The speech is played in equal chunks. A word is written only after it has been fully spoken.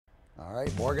All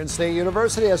right, Morgan State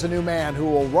University has a new man who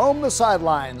will roam the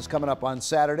sidelines coming up on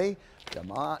Saturday.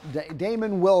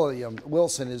 Damon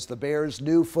Wilson is the Bears'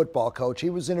 new football coach. He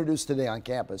was introduced today on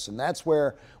campus, and that's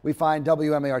where we find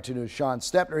WMAR2 News' Sean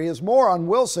Stepner. He has more on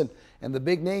Wilson and the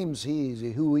big names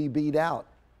who he beat out.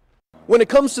 When it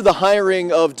comes to the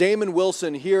hiring of Damon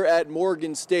Wilson here at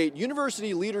Morgan State,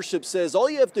 university leadership says all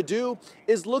you have to do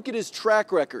is look at his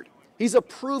track record. He's a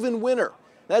proven winner.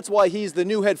 That's why he's the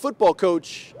new head football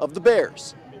coach of the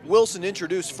Bears. Wilson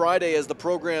introduced Friday as the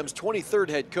program's 23rd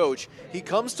head coach. He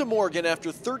comes to Morgan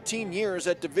after 13 years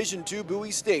at Division II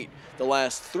Bowie State, the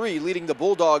last 3 leading the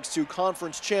Bulldogs to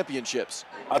conference championships.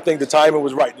 I think the timing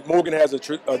was right. Morgan has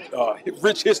a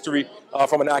rich history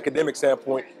from an academic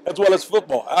standpoint, as well as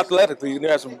football. Athletically,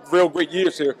 there are some real great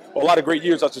years here, or a lot of great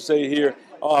years, I should say, here,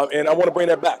 and I want to bring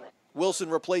that back. Wilson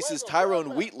replaces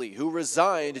Tyrone Wheatley, who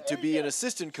resigned to be an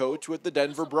assistant coach with the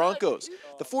Denver Broncos.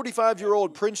 The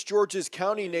 45-year-old Prince George's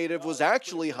County native was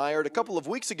actually hired a couple of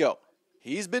weeks ago.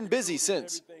 He's been busy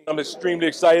since. I'm extremely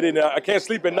excited. I can't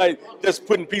sleep at night just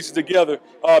putting pieces together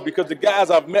because the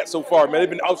guys I've met so far, man, they've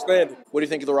been outstanding. What do you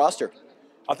think of the roster?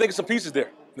 I think it's some pieces there.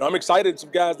 I'm excited,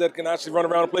 some guys that can actually run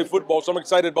around and play football, so I'm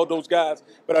excited about those guys,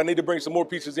 but I need to bring some more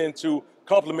pieces in to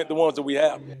complement the ones that we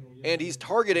have. And he's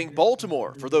targeting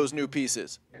Baltimore for those new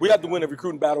pieces. We have to win a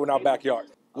recruiting battle in our backyard.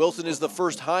 Wilson is the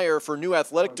first hire for new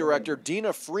athletic director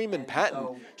Dina Freeman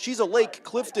Patton. She's a Lake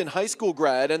Clifton High School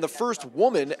grad and the first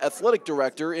woman athletic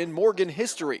director in Morgan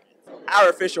history. Our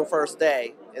official first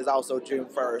day is also June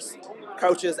 1st.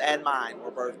 Coaches and mine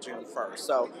were both June 1st,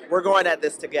 so we're going at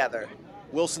this together.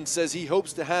 Wilson says he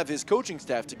hopes to have his coaching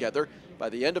staff together by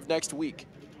the end of next week.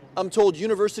 I'm told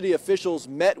university officials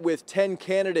met with 10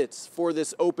 candidates for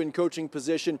this open coaching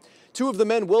position. 2 of the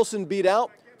men Wilson beat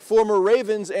out, former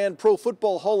Ravens and Pro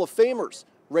Football Hall of Famers,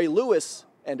 Ray Lewis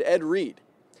and Ed Reed.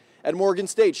 At Morgan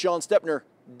State, Sean Stepner,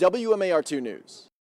 WMAR2 News.